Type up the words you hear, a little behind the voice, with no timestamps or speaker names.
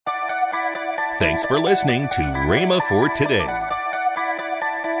Thanks for listening to Rhema for Today.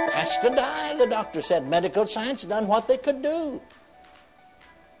 Has to die, the doctor said. Medical science done what they could do.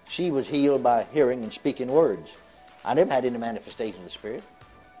 She was healed by hearing and speaking words. I never had any manifestation of the Spirit.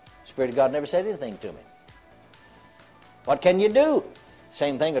 The Spirit of God never said anything to me. What can you do?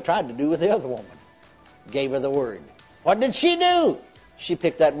 Same thing I tried to do with the other woman. Gave her the word. What did she do? She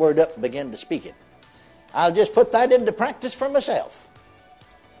picked that word up and began to speak it. I'll just put that into practice for myself.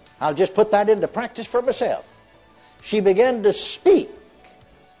 She began to speak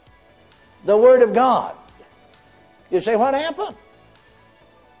the word of God. You say, what happened?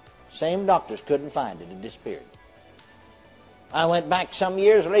 Same doctors couldn't find it. It disappeared. I went back some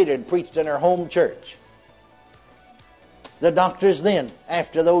years later and preached in her home church. The doctors then,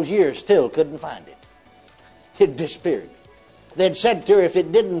 after those years, still couldn't find it. It disappeared. They'd said to her, if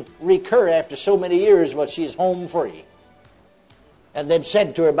it didn't recur after so many years, well, she's home free. And they'd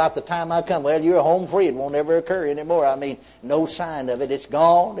said to her about the time I come, well, you're home free. It won't ever occur anymore. I mean, no sign of it. It's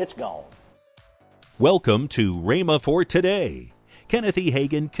gone. It's gone. Welcome to Rhema for Today. Kenneth E.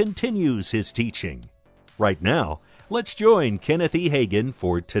 Hagin continues his teaching. Right now, let's join Kenneth E. Hagin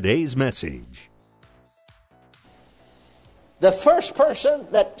for today's message. The first person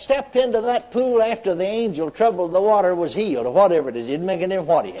that stepped into that pool after the angel troubled the water was healed, or whatever it is. It didn't make any difference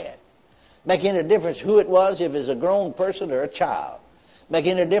what he had. Make any difference who it was, if it's a grown person or a child. Make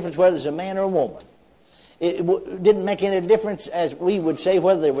any difference whether it's a man or a woman. It didn't make any difference, as we would say,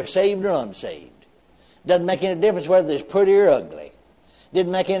 whether they were saved or unsaved. Doesn't make any difference whether it's pretty or ugly.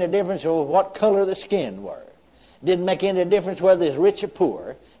 Didn't make any difference what color the skin were. Didn't make any difference whether it's rich or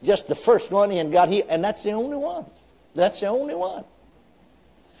poor. Just the first one in got healed, and that's the only one. That's the only one.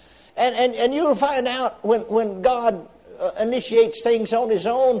 And you'll find out when God initiates things on His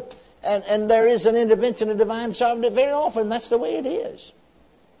own, and there is an intervention of divine sovereignty, very often that's the way it is.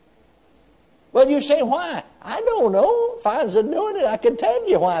 Well, you say, why? I don't know. If I was doing it, I could tell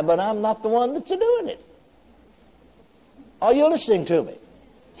you why, but I'm not the one that's doing it. Are you listening to me?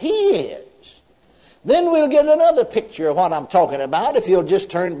 He is. Then we'll get another picture of what I'm talking about if you'll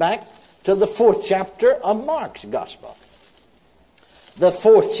just turn back to the 4th chapter of Mark's Gospel. The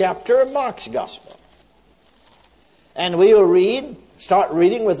 4th chapter of Mark's Gospel. And we'll start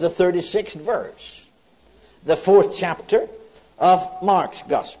reading with the 36th verse. The 4th chapter of Mark's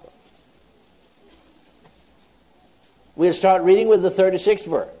Gospel. We'll start reading with the 36th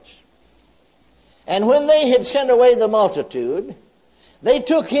verse. And when they had sent away the multitude, they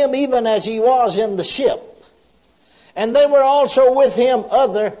took him even as he was in the ship. And there were also with him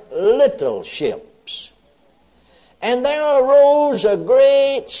other little ships. And there arose a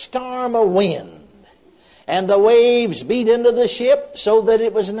great storm of wind, and the waves beat into the ship so that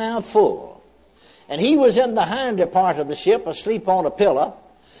it was now full. And he was in the hinder part of the ship, asleep on a pillow.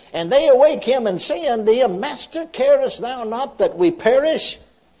 And they awake him and say unto him, Master, carest thou not that we perish?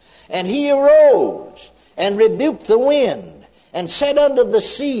 And he arose and rebuked the wind, and said unto the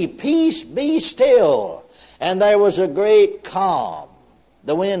sea, Peace, be still. And there was a great calm.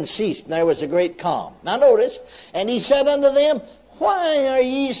 The wind ceased, and there was a great calm. Now notice, and he said unto them, Why are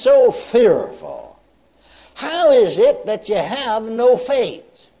ye so fearful? How is it that ye have no faith?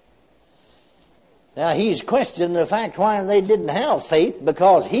 Now he's questioning the fact why they didn't have faith,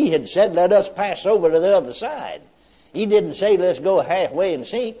 because he had said, let us pass over to the other side. He didn't say, let's go halfway and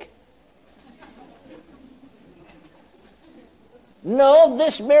sink. No,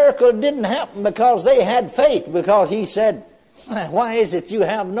 this miracle didn't happen because they had faith, because he said, why is it you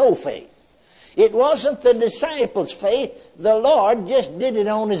have no faith? It wasn't the disciples' faith. The Lord just did it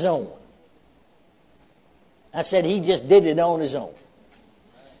on His own. I said he just did it on His own.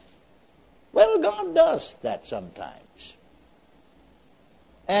 Well, God does that sometimes.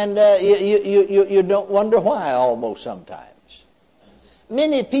 And you don't wonder why almost sometimes.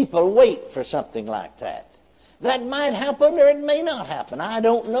 Many people wait for something like that. That might happen or it may not happen. I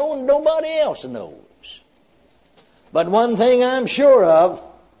don't know, and nobody else knows. But one thing I'm sure of,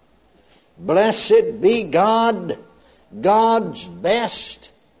 blessed be God, God's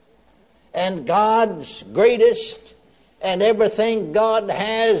best and God's greatest, and everything God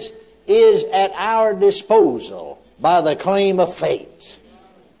has is at our disposal by the claim of faith.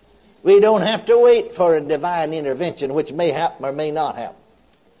 We don't have to wait for a divine intervention, which may happen or may not happen.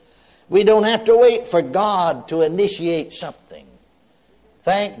 We don't have to wait for God to initiate something.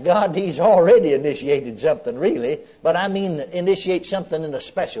 Thank God He's already initiated something, really, but I mean initiate something in a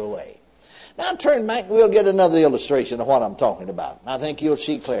special way. Now turn back and we'll get another illustration of what I'm talking about. I think you'll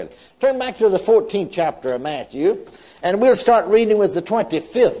see clearly. Turn back to the 14th chapter of Matthew, and we'll start reading with the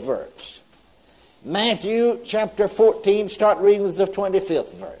 25th verse. Matthew chapter 14, start reading with the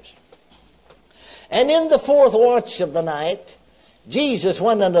 25th verse. And in the fourth watch of the night, Jesus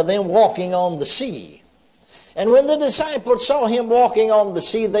went unto them walking on the sea. And when the disciples saw him walking on the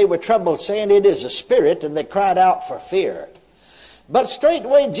sea, they were troubled, saying, It is a spirit, and they cried out for fear. But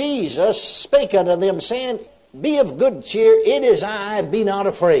straightway Jesus spake unto them, saying, Be of good cheer, it is I, be not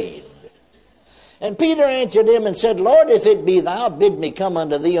afraid. And Peter answered him and said, Lord, if it be thou, bid me come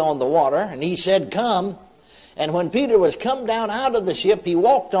unto thee on the water. And he said, Come. And when Peter was come down out of the ship, he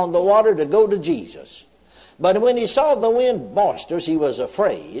walked on the water to go to Jesus. But when he saw the wind boisterous, he was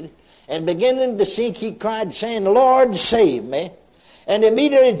afraid. And beginning to sink, he cried, saying, Lord, save me. And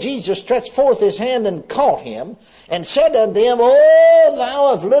immediately Jesus stretched forth his hand and caught him, and said unto him, O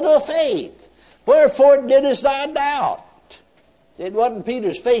thou of little faith, wherefore didst thou doubt? It wasn't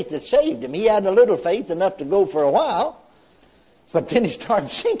Peter's faith that saved him. He had a little faith, enough to go for a while, but then he started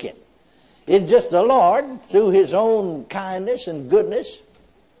sinking. It's just the Lord, through his own kindness and goodness,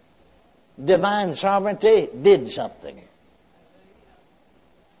 divine sovereignty, did something.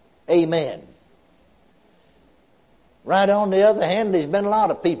 Amen. Right on the other hand, there's been a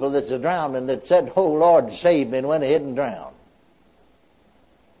lot of people that's drowned and that said, Oh Lord, save me, and went ahead and drowned.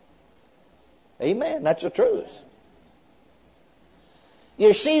 Amen. That's the truth.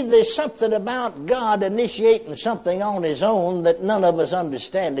 You see, there's something about God initiating something on his own that none of us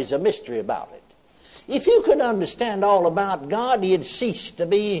understand. There's a mystery about it. If you could understand all about God, you'd cease to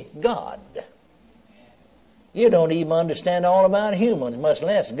be God. You don't even understand all about humans, much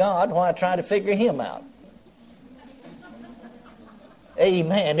less God. Why try to figure him out?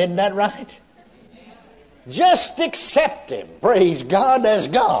 Amen. Isn't that right? Just accept him, praise God, as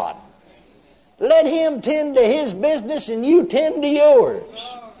God. Let him tend to his business and you tend to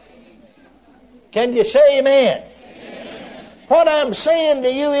yours. Can you say amen? Amen? What I'm saying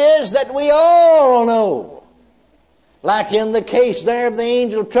to you is that we all know, like in the case there of the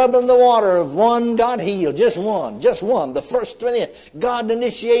angel troubling the water, of one got healed, just one. The first 20. God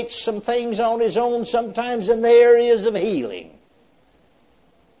initiates some things on his own sometimes in the areas of healing.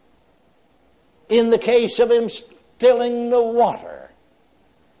 In the case of him stilling the water,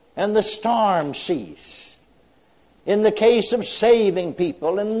 and the storm ceased. In the case of saving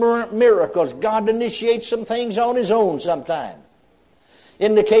people and miracles, God initiates some things on his own sometime.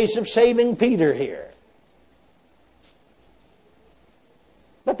 In the case of saving Peter here.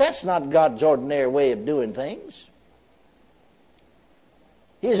 But that's not God's ordinary way of doing things.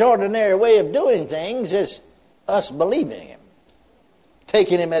 His ordinary way of doing things is us believing him,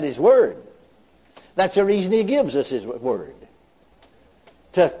 taking him at his word. That's the reason he gives us his word.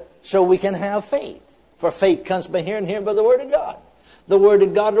 So we can have faith. For faith comes by hearing, hearing by the word of God. The word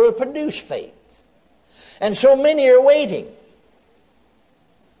of God will produce faith. And so many are waiting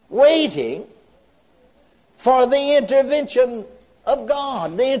for the intervention of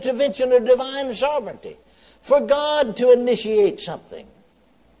God, the intervention of divine sovereignty, for God to initiate something,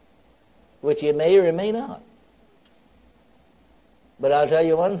 which he may or may not. But I'll tell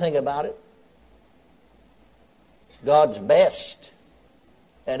you one thing about it. God's best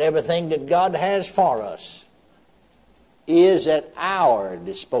and everything that God has for us is at our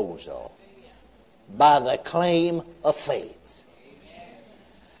disposal by the claim of faith.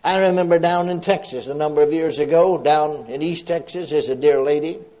 I remember down in Texas a number of years ago, down in East Texas, there's a dear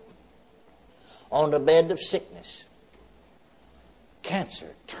lady on the bed of sickness.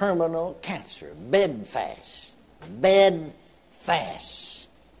 Cancer, terminal cancer, bed fast,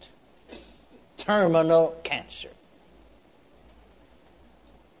 terminal cancer.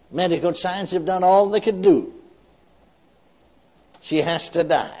 Medical science have done all they could do. She has to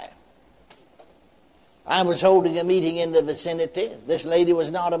die. I was holding a meeting in the vicinity. This lady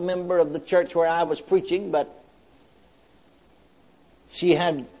was not a member of the church where I was preaching, but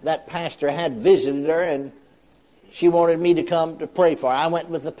that pastor had visited her, and she wanted me to come to pray for her. I went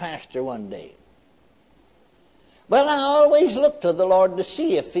with the pastor one day. Well, I always look to the Lord to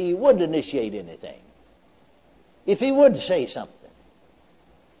see if he would initiate anything, if he would say something.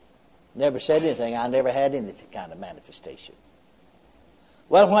 Never said anything. I never had any kind of manifestation.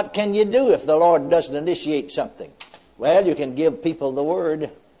 Well, what can you do if the Lord doesn't initiate something? Well, you can give people the word.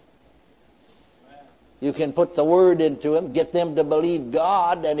 You can put the word into them, get them to believe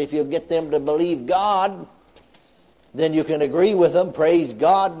God, and if you get them to believe God, then you can agree with them, praise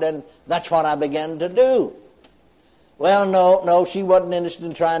God, and that's what I began to do. Well, no, she wasn't interested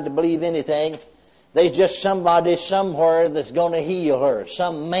in trying to believe anything. There's just somebody somewhere that's going to heal her,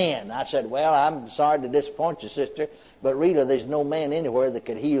 some man. I said, well, I'm sorry to disappoint you, sister, but Rita, there's no man anywhere that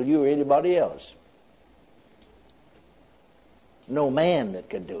could heal you or anybody else. No man that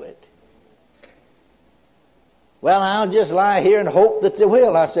could do it. Well, I'll just lie here and hope that they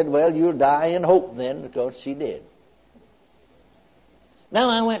will. I said, well, you'll die in hope then, because she did. Now,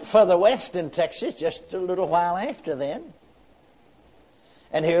 I went further west in Texas just a little while after then.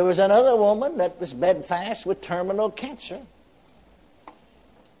 And here was another woman that was bedfast with terminal cancer.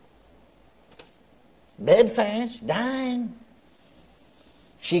 Bedfast, dying.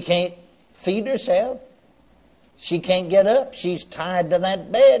 She can't feed herself. She can't get up. She's tied to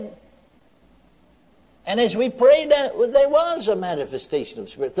that bed. And as we prayed, there was a manifestation of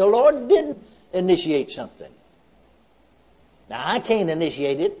Spirit. The Lord did initiate something. Now, I can't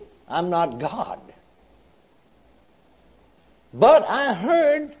initiate it. I'm not God. But I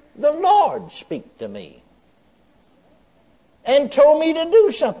heard the Lord speak to me and told me to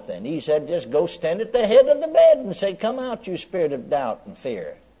do something. He said, just go stand at the head of the bed and say, come out, you spirit of doubt and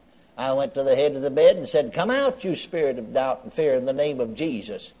fear. I went to the head of the bed and said, come out, you spirit of doubt and fear, in the name of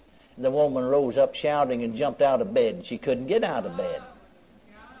Jesus. The woman rose up shouting and jumped out of bed. She couldn't get out of bed.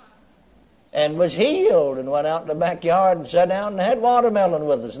 And was healed, and went out in the backyard and sat down and had watermelon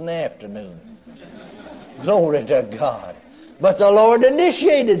with us in the afternoon. Glory to God. But the Lord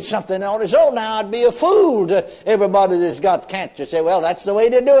initiated something on his own. Now, I'd be a fool to everybody that's got cancer say, well, that's the way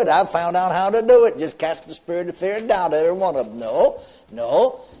to do it. I've found out how to do it. Just cast the spirit of fear and doubt, every one of them.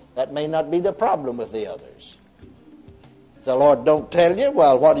 No, that may not be the problem with the others. If the Lord don't tell you,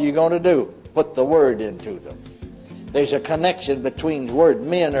 well, what are you going to do? Put the word into them. There's a connection between the word.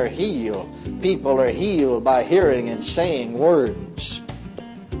 Men are healed. People are healed by hearing and saying words.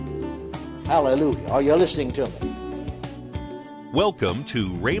 Hallelujah. Are you listening to me? Welcome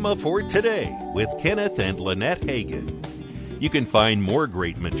to Rhema for Today with Kenneth and Lynette Hagin. You can find more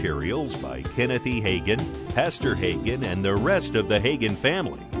great materials by Kenneth E. Hagin, Pastor Hagin, and the rest of the Hagin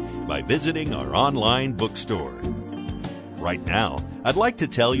family by visiting our online bookstore. Right now, I'd like to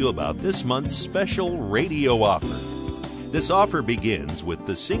tell you about this month's special radio offer. This offer begins with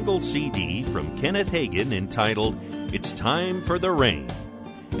the single CD from Kenneth Hagin entitled, It's Time for the Rain.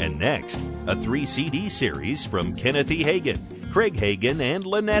 And next, a 3-CD series from Kenneth E. Hagin, Craig Hagin, and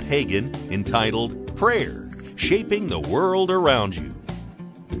Lynette Hagin entitled, Prayer, Shaping the World Around You.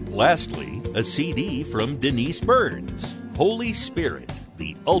 Lastly, a CD from Denise Burns, Holy Spirit,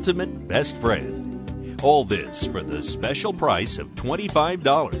 the Ultimate Best Friend. All this for the special price of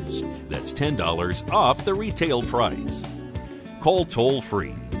 $25. That's $10 off the retail price. Call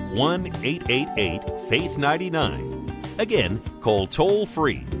toll-free 1-888-FAITH-99. Again, call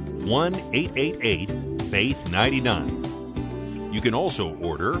toll-free 1-888-FAITH-99. You can also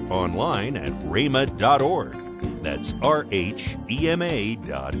order online at rhema.org. That's RHEMA.org.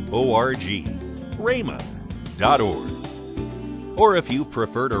 rhema.org. Or if you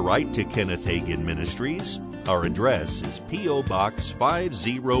prefer to write to Kenneth Hagin Ministries, our address is P.O. Box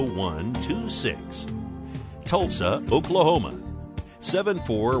 50126, Tulsa, Oklahoma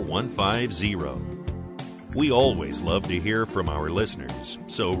 74150. We always love to hear from our listeners,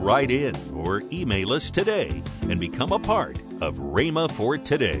 so write in or email us today and become a part of Rhema for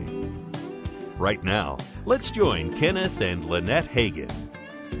Today. Right now, let's join Kenneth and Lynette Hagin.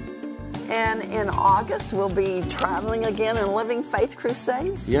 And in August, we'll be traveling again in Living Faith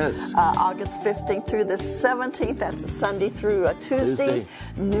Crusades. Yes. August 15th through the 17th. That's a Sunday through a Tuesday.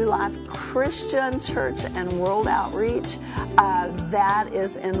 New Life Christian Church and World Outreach. That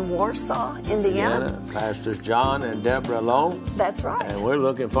is in Warsaw, Indiana. Pastors John and Deborah Long. That's right. And we're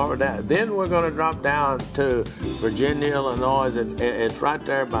looking forward to that. Then we're going to drop down to Virginia, Illinois. It's right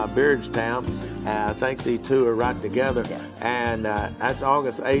there by Beardstown. I think the two are right together. Yes. And that's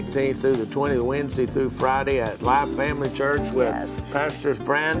August 18th through the 20th, Wednesday through Friday at Life Family Church with Pastors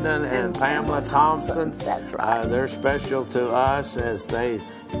Brandon and Pamela Thompson. That's right. They're special to us as they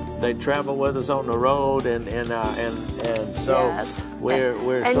travel with us on the road, and so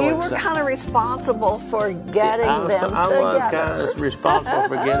we're and so you were excited. kind of responsible for getting them together. I was kind of responsible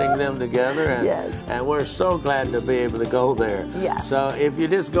for getting them together, and we're so glad to be able to go there. Yes. So if you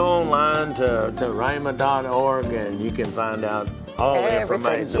just go online to rhema.org, and you can find out all the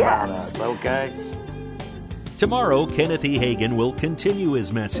information about us. Okay. Tomorrow, Kenneth E. Hagin will continue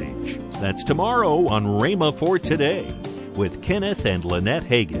his message. That's tomorrow on Rhema for Today with Kenneth and Lynette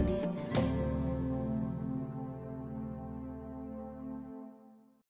Hagin.